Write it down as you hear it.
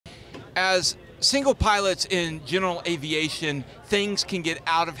As single pilots in general aviation, things can get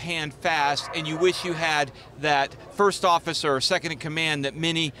out of hand fast, and you wish you had that first officer or second in command that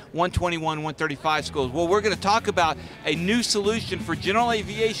many 121, 135 schools. Well, we're going to talk about a new solution for general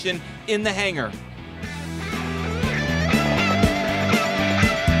aviation in the hangar.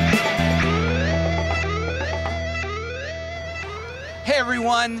 Hey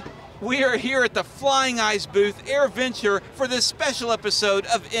everyone, we are here at the Flying Eyes booth, AirVenture, for this special episode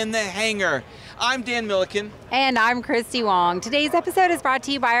of In the Hangar. I'm Dan Milliken. And I'm Christy Wong. Today's episode is brought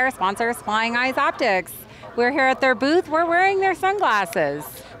to you by our sponsors, Flying Eyes Optics. We're here at their booth, we're wearing their sunglasses.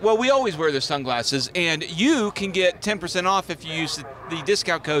 Well, we always wear their sunglasses, and you can get 10% off if you use the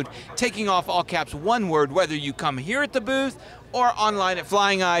discount code, taking off all caps one word, whether you come here at the booth or online at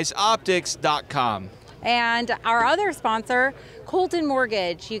flyingeyesoptics.com. And our other sponsor, Colton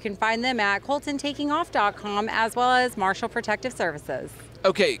Mortgage. You can find them at coltontakingoff.com as well as Marshall Protective Services.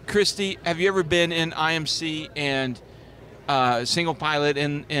 Okay, Christy, have you ever been in IMC and single pilot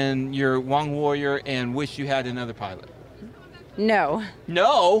in your Wong Warrior and wish you had another pilot? No.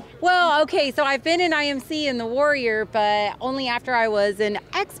 No? Well, okay, so I've been in IMC in the Warrior, but only after I was an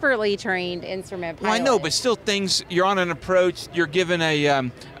expertly trained instrument pilot. Well, I know, but still things, you're on an approach, you're given a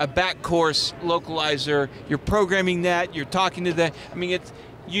back course localizer, you're programming that, you're talking to that. I mean,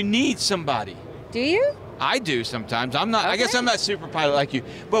 you need somebody. Do you? I do sometimes. I'm not. Okay. I guess I'm not super pilot like you.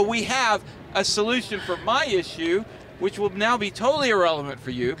 But we have a solution for my issue, which will now be totally irrelevant for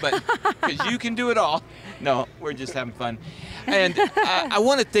you, but because you can do it all. No, we're just having fun. And I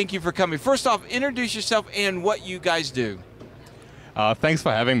want to thank you for coming. First off, introduce yourself and what you guys do. Thanks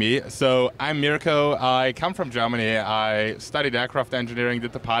for having me. So I'm Mirko. I come from Germany. I studied aircraft engineering,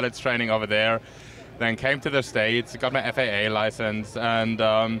 did the pilot's training over there, then came to the States, got my FAA license, and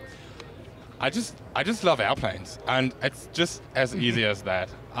I just love airplanes, and it's just as easy as that.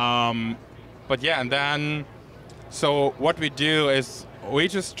 But yeah, and then, so what we do is we're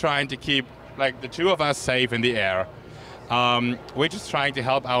just trying to keep like the two of us safe in the air. We're just trying to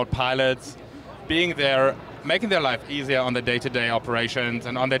help out pilots, being there, making their life easier on the day-to-day operations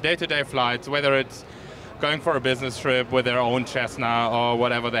and on their day-to-day flights, whether it's going for a business trip with their own Cessna or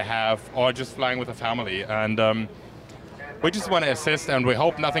whatever they have, or just flying with a family. And we just want to assist, and we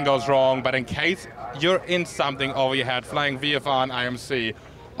hope nothing goes wrong, but in case you're in something over your head, flying VFR and IMC,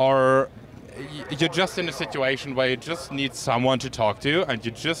 or you're just in a situation where you just need someone to talk to, and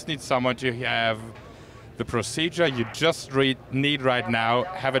you just need someone to have the procedure you just need right now,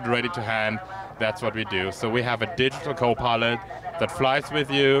 have it ready to hand, that's what we do. So we have a digital co-pilot that flies with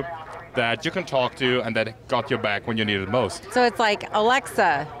you, that you can talk to, and that got your back when you need it most. So it's like,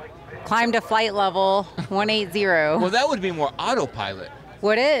 Alexa, climb to flight level 180. Well, that would be more autopilot.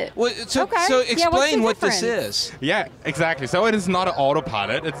 Would it? Well, so explain what this is. Yeah, exactly. So it is not an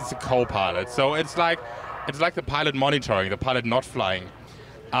autopilot, it's a co-pilot. So it's like the pilot monitoring, the pilot not flying.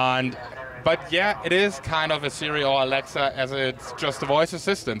 But yeah, it is kind of a Siri or Alexa, as it's just a voice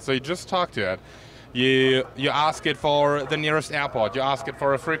assistant. So you just talk to it. You ask it for the nearest airport, you ask it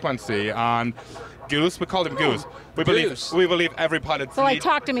for a frequency, and Goose, we call him Goose. We believe every pilot. So like,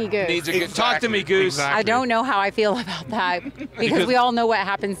 talk to me, Goose. Exactly. Talk to me, Goose. Exactly. I don't know how I feel about that because we all know what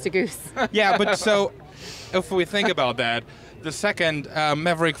happens to Goose. Yeah, but so if we think about that, the second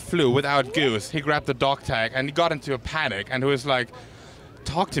Maverick flew without Goose, he grabbed the dog tag and he got into a panic, and he was like,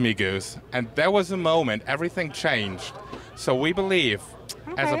 "Talk to me, Goose." And there was a moment, everything changed. So we believe,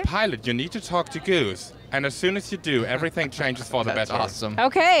 as a pilot, you need to talk to Goose. And as soon as you do, everything changes for the better. That's awesome.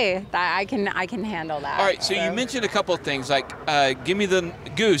 Okay, I can handle that. All right, so you mentioned a couple of things, like give me the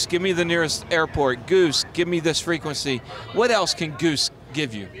Goose, give me the nearest airport, Goose, give me this frequency. What else can Goose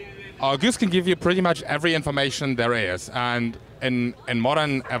give you? Goose can give you pretty much every information there is. And in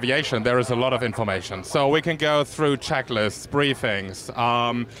modern aviation, there is a lot of information. So we can go through checklists, briefings.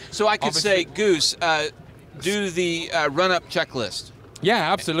 So I could say, Goose, do the run-up checklist.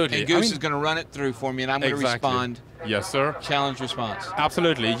 Yeah, absolutely. And Goose is going to run it through for me, and I'm going to respond. Yes, sir. Challenge response.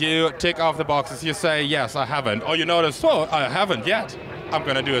 Absolutely. You tick off the boxes. You say, yes, I haven't. Or you notice, oh, I haven't yet. I'm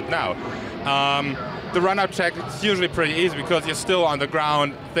going to do it now. The run-up check is usually pretty easy because you're still on the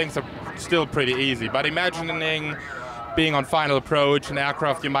ground. Things are still pretty easy. But imagining being on final approach, an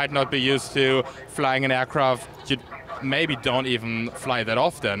aircraft you might not be used to, flying an aircraft you maybe don't even fly that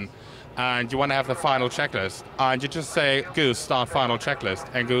often, and you want to have the final checklist, and you just say, Goose, start final checklist,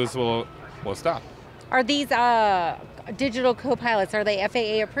 and Goose will start. Are these digital co-pilots, are they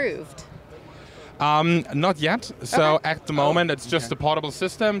FAA approved? Not yet. So at the moment, it's just a portable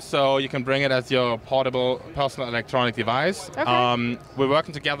system, so you can bring it as your portable personal electronic device. We're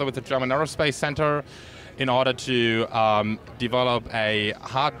working together with the German Aerospace Center in order to develop a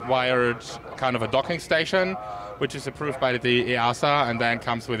hardwired kind of a docking station, which is approved by the EASA, and then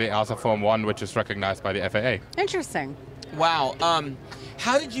comes with the EASA Form 1, which is recognized by the FAA. Interesting. Wow.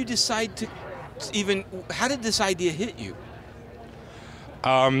 How did you decide to how did this idea hit you?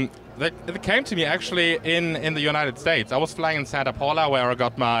 It came to me actually in the United States. I was flying in Santa Paula, where I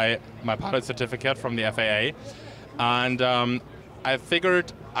got my pilot certificate from the FAA, and I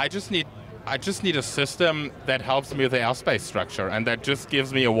figured I just need a system that helps me with the airspace structure, and that just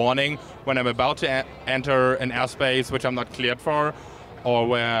gives me a warning when I'm about to enter an airspace which I'm not cleared for, or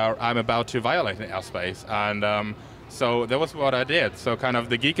where I'm about to violate an airspace. And so that was what I did. So kind of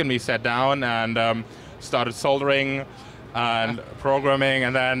the geek in me sat down and started soldering and programming,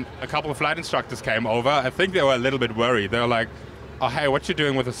 and then a couple of flight instructors came over. I think they were a little bit worried. They were like, "Oh, hey, what you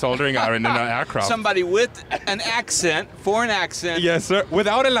doing with a soldering iron in an aircraft?" Somebody with an accent, foreign accent. Yes, sir.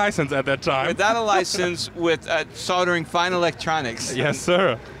 Without a license at that time. Without a license, with soldering fine electronics. Yes,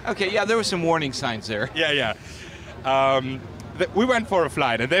 sir. Okay, yeah, there were some warning signs there. Yeah. We went for a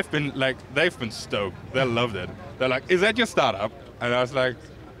flight, and they've been stoked. They loved it. They're like, "Is that your startup?" And I was like,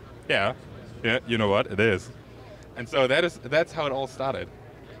 "Yeah, you know what? It is." And so that's how it all started.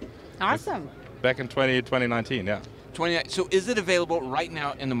 Awesome. Back in 2019, yeah. So is it available right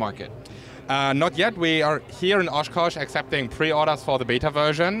now in the market? Not yet. We are here in Oshkosh accepting pre-orders for the beta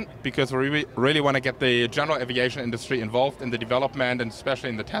version, because we really want to get the general aviation industry involved in the development and especially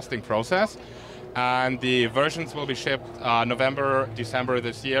in the testing process. And the versions will be shipped November, December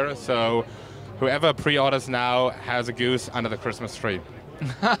this year. So whoever pre-orders now has a goose under the Christmas tree.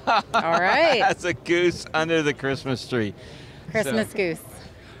 All right. That's a goose under the Christmas tree. Christmas goose.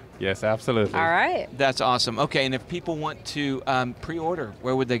 Yes, absolutely. All right. That's awesome. Okay, and if people want to pre-order,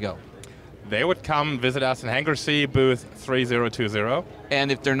 where would they go? They would come visit us in Hangar C, booth 3020.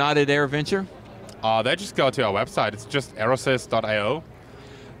 And if they're not at AirVenture? They just go to our website. It's just aerosys.io,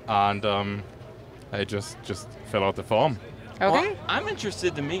 and they just fill out the form. Okay. Well, I'm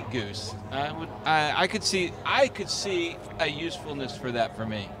interested to meet Goose. I could see a usefulness for that for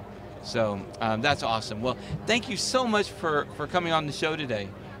me. So that's awesome. Well, thank you so much for coming on the show today.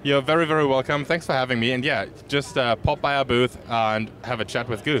 You're very, very welcome. Thanks for having me. And yeah, just pop by our booth and have a chat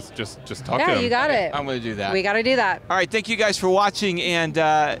with Goose. Just talk to him. Yeah, you got it. I'm going to do that. We got to do that. All right, thank you guys for watching. And,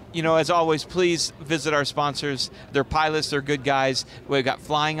 as always, please visit our sponsors. They're pilots. They're good guys. We've got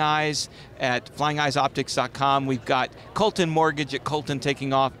Flying Eyes at flyingeyesoptics.com. We've got Colton Mortgage at Colton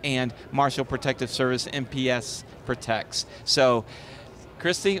Taking Off, and Marshall Protective Service, MPS Protects. So,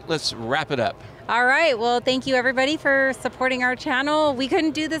 Christy, let's wrap it up. All right. Well, thank you, everybody, for supporting our channel. We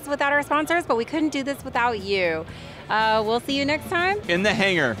couldn't do this without our sponsors, but we couldn't do this without you. We'll see you next time. In the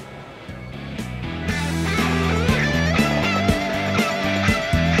hangar.